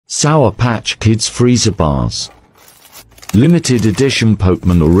Sour Patch Kids Freezer Bars. Limited edition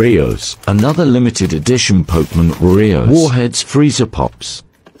Pokemon Oreos. Another limited edition Pokemon Oreos. Warheads Freezer Pops.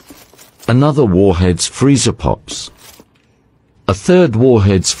 Another Warheads Freezer Pops. A third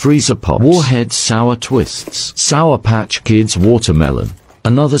Warheads Freezer Pops. Warheads Sour Twists. Sour Patch Kids Watermelon.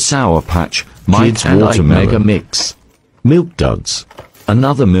 Another Sour Patch Kids Watermelon. Mega Mix. Milk Duds.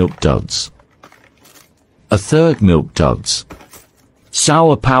 Another Milk Duds. A third Milk Duds.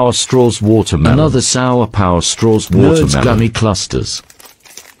 Sour Power Straws Watermelon. Another Sour Power Straws Watermelon. Nerds Gummy Clusters.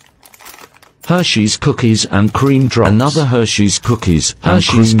 Hershey's Cookies and Cream Drops. Another Hershey's Cookies and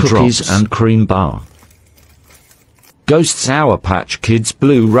Cream Cookies and Cream Bar. Ghost Sour Patch Kids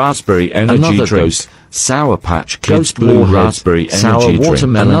Blue Raspberry Energy Drink. Another Ghost Sour Patch Kids Blue Raspberry Energy Drink.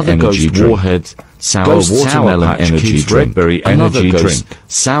 Another Ghost Warhead Sour Watermelon Energy Drink. Another Ghost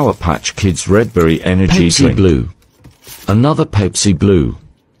Sour Patch Kids Redberry Energy Drink. Blue. Another Pepsi Blue.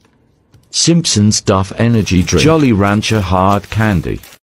 Simpsons Duff Energy Drink. Jolly Rancher Hard Candy.